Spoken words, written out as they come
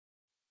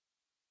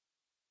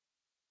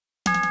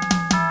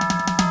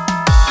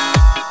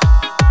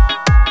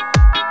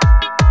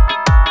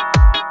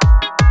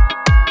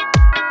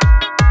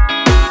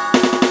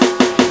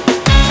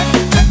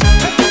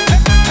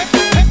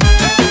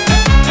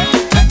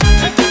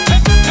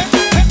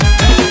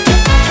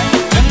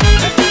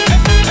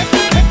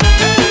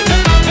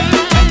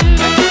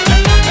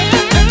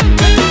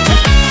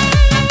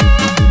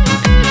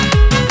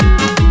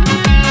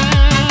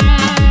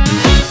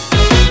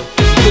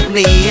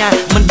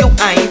ยุค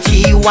ไอที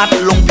วัด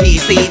ลงพี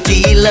ซีจี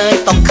เลย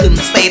ต้องขึ้น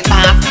สเต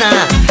ตัสนะ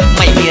ไ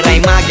ม่มีอะไร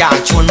มากอยาก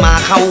ชวนมา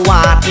เข้า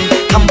วัด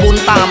ทำบุญ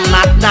ตาม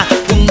นัดนะ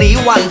พรุ่งนี้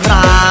วันพร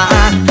ะ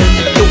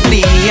ยุค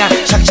นี้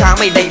ชักช้า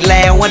ไม่ได้แ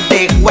ล้วเ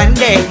ด็กแว้น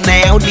เด็กแน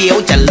วเดียว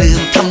จะลื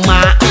มธรรม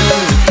ะ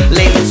เ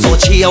ล่นโซ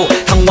เชียล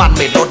ทั้งวันไ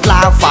ม่ลดล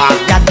าฝาก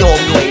ญาติโยม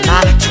ด้วยนะ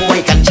ช่วย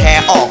กันแช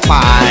ร์ออกไป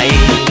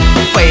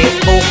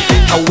Facebook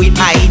ทวิต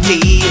IG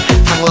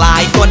ทางไล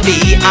น์ก็ดี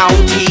เอา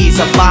ที่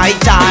สบาย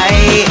ใจ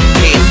เ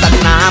ทศ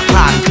นา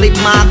ผ่านคลิป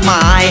มากม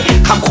าย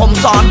คำคม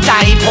สอนใจ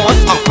โพส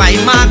ต์ออกไป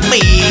มาก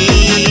มี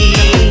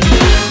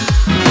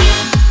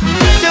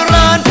เจ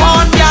ริญพ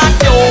รญาติ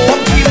โยม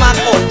ที่มา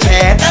กดแช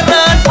ร์เจ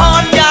ริญพ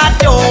รญาติ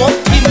โยม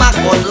ที่มา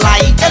กดไล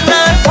ค์เจ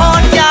ริญพ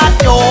รญาติ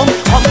โยม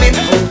คอมเมน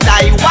ต์ถูกใจ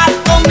วัด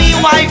ก็มี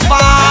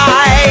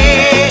Wi-Fi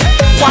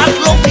วัด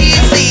ลงที่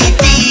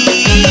 4G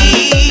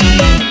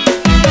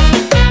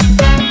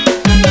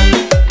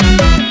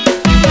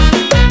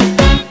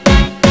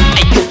ไ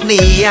อ้ยุค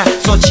นี้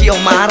โซเชียล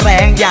มาแร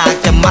งอยาก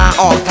จะมา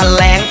ออกแถ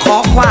ลงขอ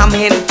ความ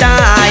เห็นใจ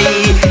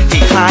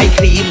ที่ขายค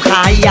รีมข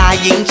ายยา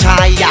หญิงชา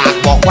ยอยาก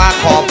บอกว่า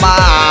ขอบา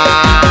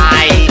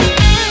ย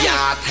อย่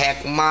าแท็ก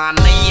มา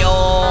นะโย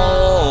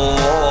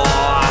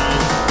ม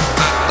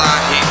อัตตา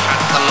หิอั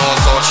ตโน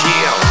โซเชี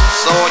ย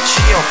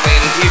ลเป็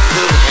นที่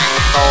พึ่งแห่ง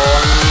ต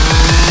น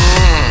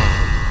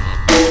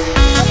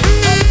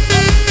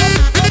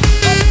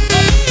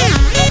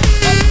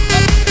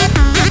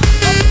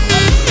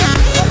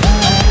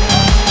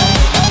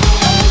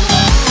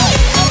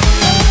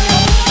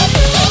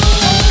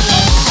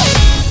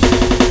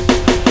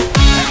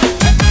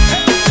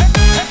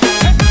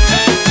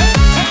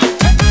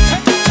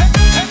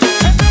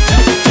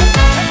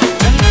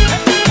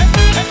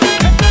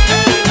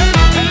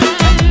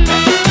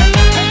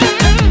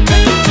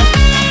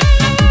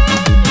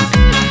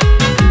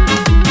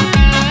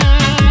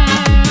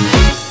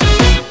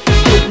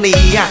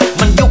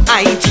มันยุคไอ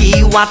ที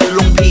วัดล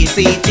งพี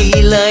ซีจี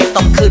เลย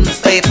ต้องขึ้นส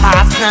เตตั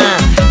สนะ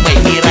ไม่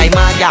มีอะไรม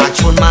ากอยากช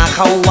วนมาเ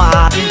ข้าวั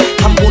ด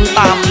ทำบุญต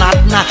ามนัด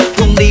นะพ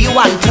รุ่งนี้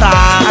วันพระ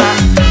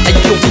ไอ้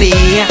ยุค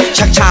นี้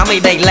ชักช้าไม่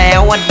ได้แล้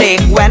วเด็ก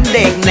แว้นเ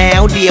ด็กแน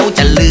วเดียวจ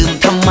ะลืม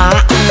ธรรมะ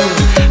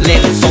เล่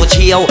นโซเ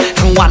ชียล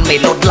ทั้งวันไม่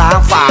ลดลา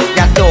ฝากญ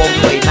าติโยม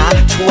ด้วยนะ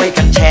ช่วย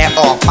กันแชร์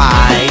ออกไป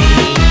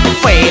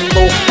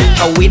Facebook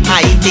ทวิต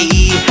IG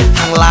ท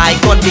างไลน์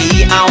ก็ดี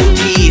เอา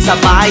ที่ส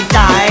บายใจ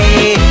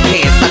เท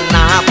ศน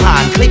าผ่า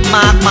นคลิปม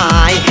ากมา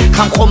ยค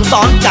ำคมส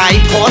อนใจ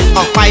โพสต์อ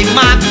อกไป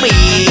มากมี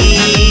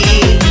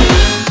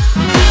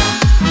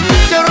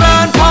เจริ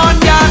ญพร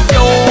ญาติโย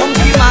ม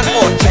ที่มาก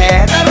ดแช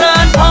ร์เจริ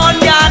ญพร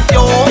ญาติโย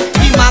ม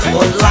ที่มาก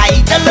ดไล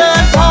ค์เจริ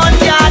ญพร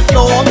ญาติโย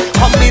ม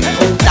คอมเมนต์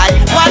ถูกใจ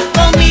วัด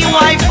ก็มี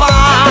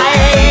Wi-Fi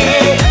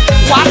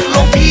วัดล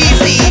งที่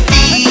 4G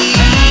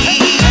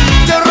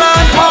เจริ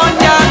ญพร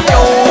ญาติโย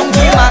ม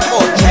ที่มาก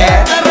ดแช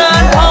ร์เจริ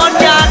ญพร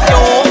ญาติโย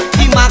ม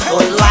ที่มาก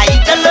ดไล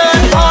ค์เจริญ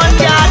พร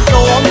ญาติโย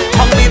มค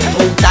อมเมนต์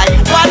ถูกใจ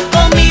วัด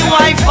ก็มี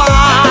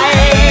Wi-Fi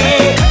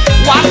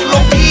วัดล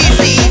งที่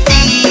 4G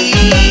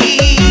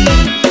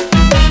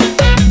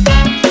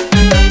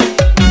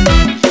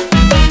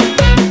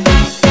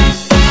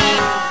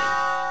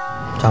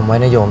จำไว้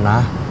นะโยมนะ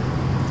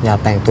อย่า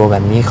แต่งตัวแบ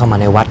บนี้เข้ามา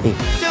ในวัดอีก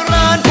เจ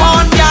ริญพ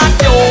รญาติ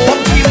โยม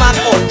ที่มา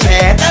กดแช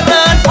ร์เจ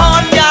ริญพ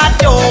รญาติ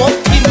โยม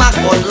ที่มา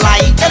กดไล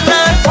ค์เจ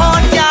ริญพ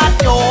รญาติ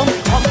โยม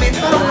คอมเมนต์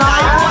ลงไล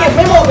ค์เก็บไ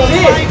ม่หมดเลย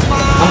พี่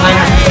ทำไง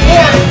เ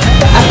นี่ย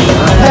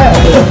แ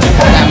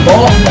จมโบ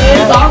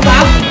1 2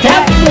 3แค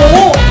ปหมู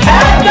แค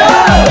ปเดอ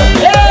ร์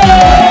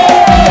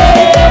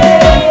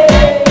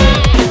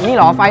นี่เ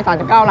หรอไฟ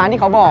39 ล้าน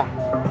ที่เขาบอก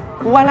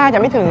กูว่าน่าจะ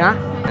ไม่ถึงนะ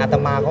อาต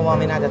มาเขาว่า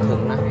ไม่น่าจะถึ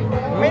งนะ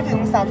ไม่ถึง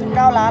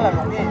39 ล้านหรอหล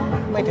วงพี่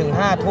ไม่ถึง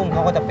5 ทุ่มเข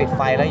าก็จะปิดไ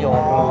ฟแล้วโยม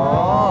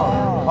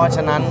เพราะฉ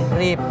ะนั้น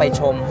รีบไป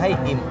ชมให้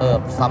อิ่มเอิ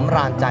บสำร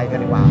าญใจกัน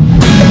ดีกว่า